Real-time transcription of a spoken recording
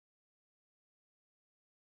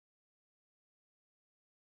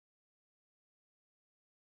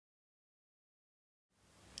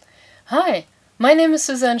Hi, my name is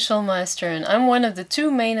Suzanne Schulmeister and I'm one of the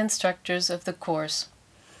two main instructors of the course.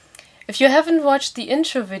 If you haven't watched the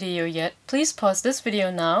intro video yet, please pause this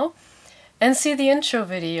video now and see the intro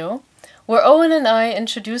video, where Owen and I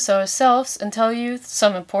introduce ourselves and tell you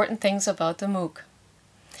some important things about the MOOC.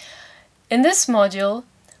 In this module,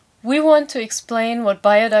 we want to explain what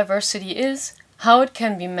biodiversity is, how it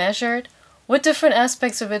can be measured, what different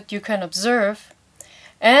aspects of it you can observe,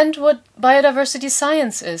 and what biodiversity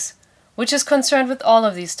science is, which is concerned with all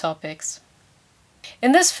of these topics.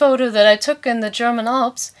 In this photo that I took in the German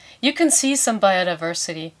Alps, you can see some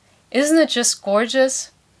biodiversity. Isn't it just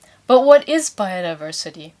gorgeous? But what is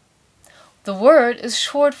biodiversity? The word is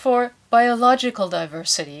short for biological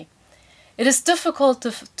diversity. It is difficult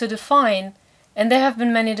to define, and there have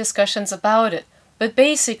been many discussions about it, but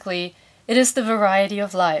basically, it is the variety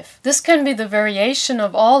of life. This can be the variation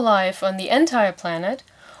of all life on the entire planet,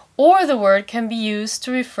 or the word can be used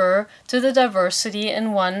to refer to the diversity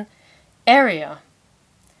in one area.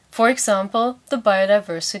 For example, the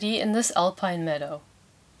biodiversity in this alpine meadow.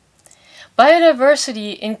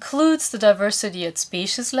 Biodiversity includes the diversity at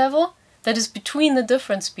species level, that is between the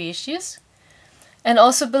different species, and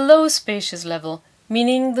also below species level,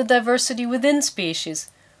 meaning the diversity within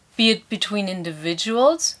species, be it between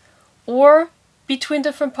individuals or between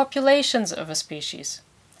different populations of a species.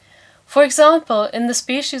 For example, in the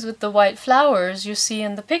species with the white flowers you see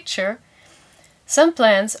in the picture, some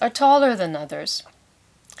plants are taller than others.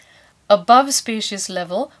 Above species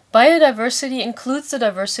level, biodiversity includes the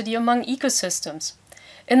diversity among ecosystems.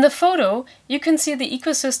 In the photo, you can see the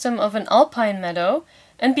ecosystem of an alpine meadow,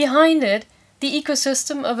 and behind it, the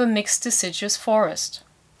ecosystem of a mixed deciduous forest.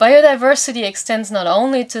 Biodiversity extends not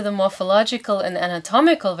only to the morphological and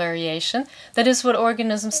anatomical variation, that is what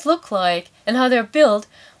organisms look like and how they're built,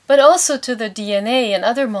 but also to the DNA and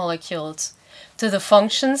other molecules, to the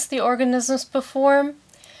functions the organisms perform,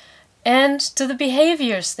 and to the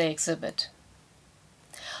behaviors they exhibit.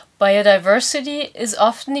 Biodiversity is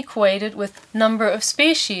often equated with number of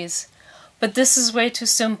species, but this is way too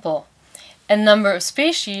simple, and number of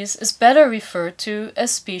species is better referred to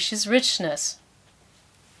as species richness.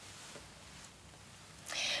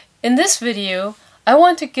 In this video, I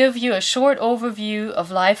want to give you a short overview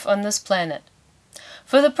of life on this planet.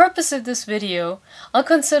 For the purpose of this video, I'll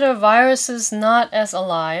consider viruses not as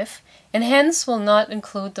alive, and hence will not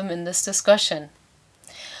include them in this discussion.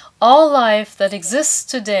 All life that exists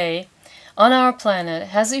today on our planet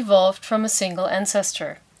has evolved from a single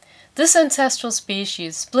ancestor. This ancestral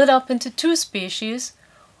species split up into two species,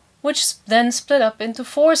 which then split up into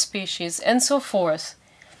 4 species, and so forth,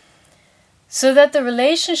 so that the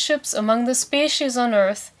relationships among the species on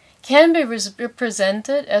Earth can be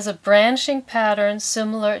represented as a branching pattern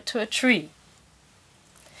similar to a tree.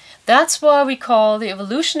 That's why we call the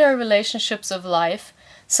evolutionary relationships of life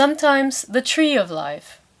sometimes the tree of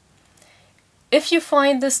life. If you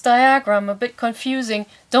find this diagram a bit confusing,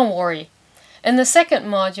 don't worry. In the second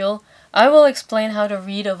module, I will explain how to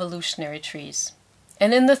read evolutionary trees.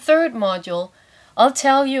 And in the third module, I'll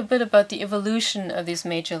tell you a bit about the evolution of these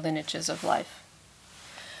major lineages of life.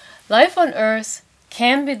 Life on Earth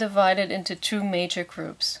can be divided into 2 major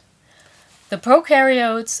groups, the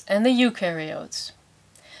prokaryotes and the eukaryotes.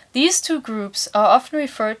 These 2 groups are often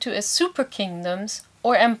referred to as superkingdoms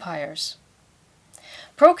or empires.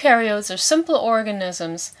 Prokaryotes are simple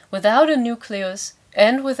organisms without a nucleus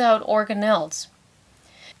and without organelles.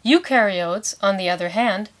 Eukaryotes, on the other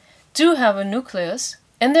hand, do have a nucleus,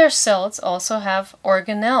 and their cells also have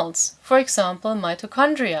organelles, for example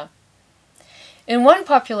mitochondria. In one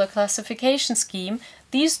popular classification scheme,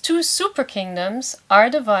 these 2 superkingdoms are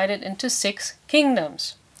divided into 6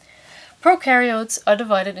 kingdoms. Prokaryotes are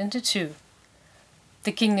divided into 2,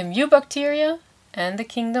 the kingdom Eubacteria and the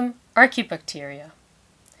kingdom Archaebacteria.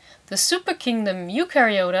 The superkingdom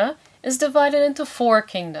Eukaryota is divided into 4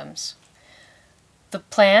 kingdoms, the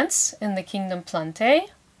plants in the kingdom Plantae,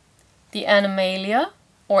 the Animalia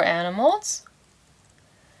or animals,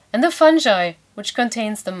 and the fungi, which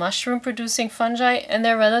contains the mushroom-producing fungi and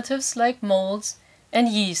their relatives like molds and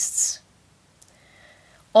yeasts.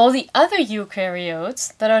 All the other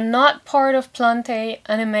eukaryotes that are not part of Plantae,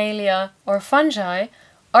 Animalia, or fungi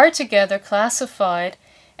are together classified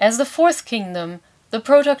as the 4th kingdom, the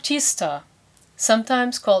Protoctista,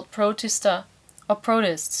 sometimes called Protista or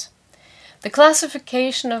Protists. The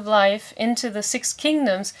classification of life into the 6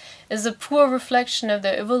 kingdoms is a poor reflection of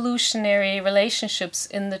the evolutionary relationships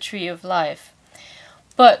in the tree of life.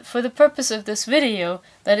 But for the purpose of this video,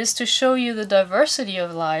 that is to show you the diversity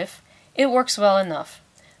of life, it works well enough.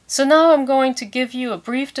 So now I'm going to give you a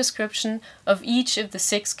brief description of each of the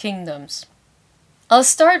 6 kingdoms. I'll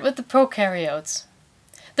start with the prokaryotes.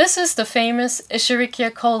 This is the famous Escherichia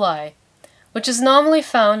coli, which is normally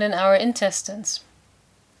found in our intestines.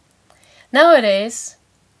 Nowadays,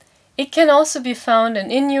 it can also be found in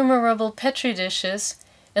innumerable petri dishes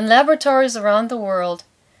in laboratories around the world,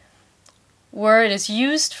 where it is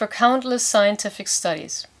used for countless scientific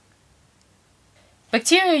studies.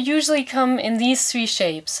 Bacteria usually come in these three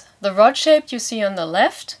shapes: the rod shape you see on the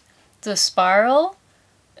left, the spiral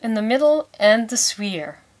in the middle, and the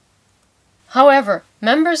sphere. However,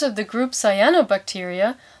 members of the group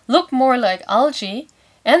Cyanobacteria look more like algae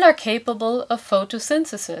and are capable of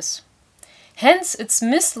photosynthesis. Hence its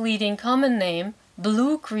misleading common name,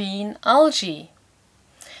 blue-green algae.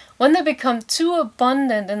 When they become too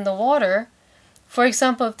abundant in the water, for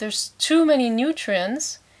example if there's too many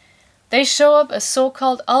nutrients, they show up as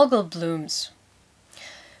so-called algal blooms.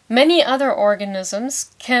 Many other organisms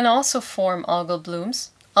can also form algal blooms,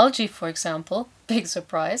 algae for example, big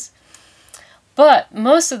surprise. But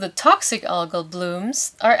most of the toxic algal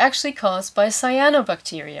blooms are actually caused by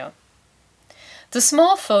cyanobacteria. The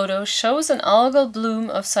small photo shows an algal bloom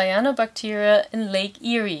of cyanobacteria in Lake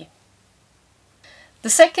Erie. The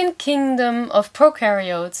second kingdom of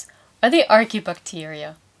prokaryotes are the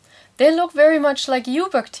archaebacteria. They look very much like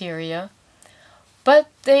eubacteria, but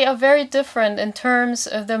they are very different in terms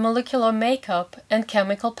of their molecular makeup and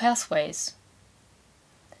chemical pathways.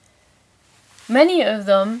 Many of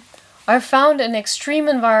them are found in extreme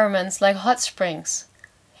environments like hot springs,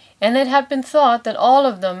 and it had been thought that all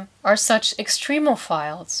of them are such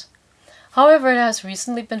extremophiles. However, it has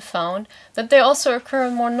recently been found that they also occur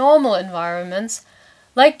in more normal environments,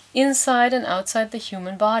 like inside and outside the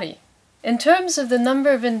human body. In terms of the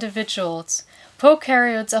number of individuals,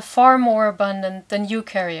 prokaryotes are far more abundant than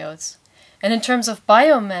eukaryotes, and in terms of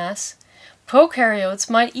biomass, prokaryotes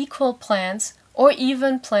might equal plants or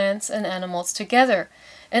even plants and animals together.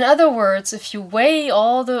 In other words, if you weigh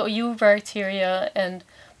all the eubacteria and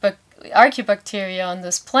archaebacteria on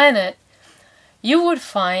this planet, you would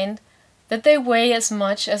find that they weigh as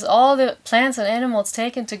much as all the plants and animals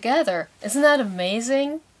taken together. Isn't that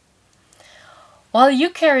amazing? While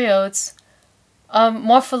eukaryotes are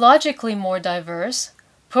morphologically more diverse,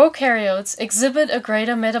 prokaryotes exhibit a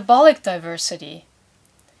greater metabolic diversity.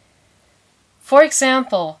 For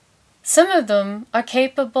example, some of them are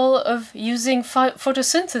capable of using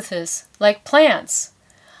photosynthesis, like plants.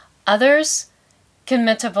 Others can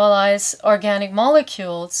metabolize organic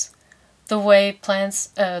molecules the way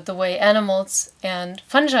animals and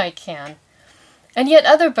fungi can. And yet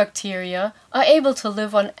other bacteria are able to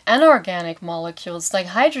live on anorganic molecules like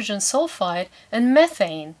hydrogen sulfide and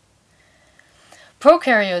methane.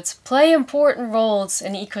 Prokaryotes play important roles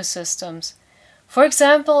in ecosystems, for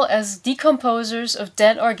example as decomposers of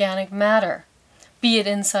dead organic matter, be it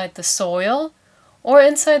inside the soil or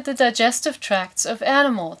inside the digestive tracts of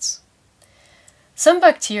animals. Some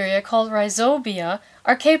bacteria, called rhizobia,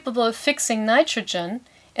 are capable of fixing nitrogen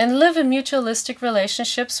and live in mutualistic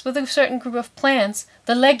relationships with a certain group of plants,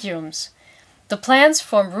 the legumes. The plants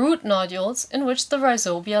form root nodules in which the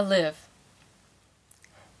rhizobia live.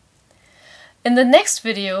 In the next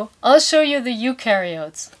video, I'll show you the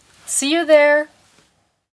eukaryotes. See you there!